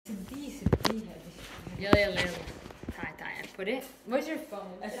يلا يلا يلا. تعال تعال. Put it. Where's your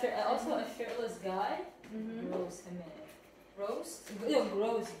phone? Also a shirtless guy. Gross him in. Gross? No,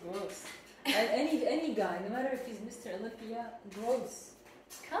 gross. And any guy, no matter if he's Mr. Olympia, gross.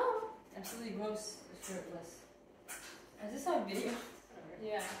 Come. Absolutely gross, shirtless. Is this on video?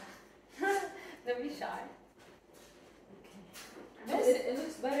 Yeah. Don't be shy. Okay. It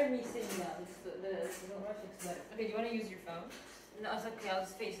looks better me sitting down. The rush looks better. Okay, do you want to use your phone? No, it's okay. I'll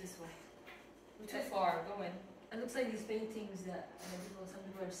just face this way. Too far. Go in. It looks like these paintings that some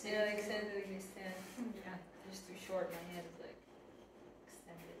people are sitting. Yeah, like stand like they stand. Yeah, they're just too short. My hand is like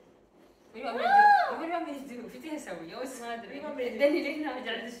extended. What do you want me to do? What do you want me to do? في تهسوي يوم ما What do you want me ادري to do? اداني ليه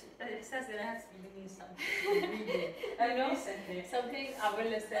نرجع الاحساس that I have to be doing something. I know something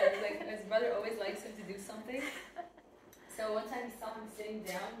Abdullah said, like his brother always likes him to do something. So one time he saw him sitting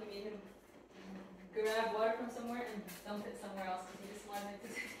down, he made him grab water from somewhere and dump it somewhere else because he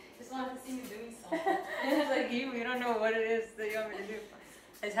just wanted to see me doing something. And I was like, you don't know what it is that you want me to do.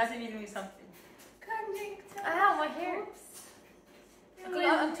 I just have to be doing something. Ow, my hair. Okay,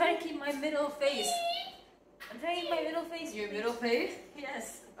 I'm trying to keep my middle face. I'm trying to keep my middle face. Your middle face? Yes.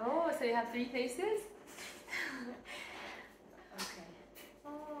 Oh, so you have 3 faces? Okay.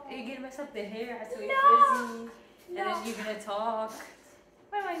 You're gonna mess up the hair. So No. you're frizzy. And then you're gonna talk.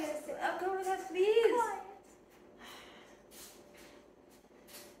 Where am I gonna sit? Go with us, please.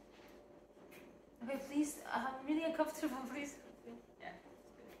 Okay, please. I'm really uncomfortable. Please. Yeah.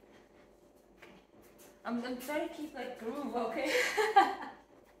 I'm trying to keep like groove. Okay.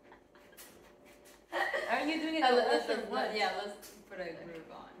 Are you doing it on left or what? Yeah, let's put a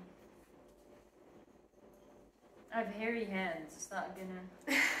groove on. I have hairy hands. It's not gonna.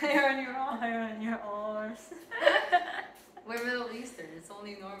 Hair on your arm. Hair on your arms. We're Middle Eastern. It's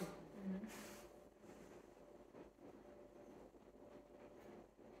only normal.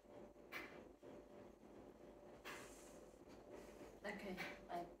 Okay,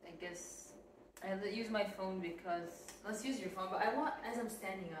 I guess I'll use my phone because Let's use your phone, but I want as I'm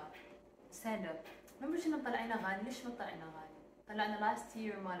standing up. stand up. Remember شنو طلعنا غاني؟ ليش ما طلعنا غاني؟ طلعنا last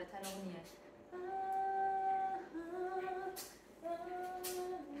year مالت هالأغنية.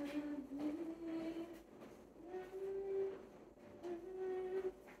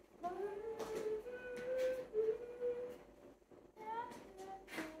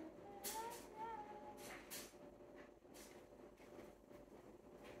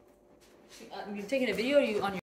 You're taking a video or you on your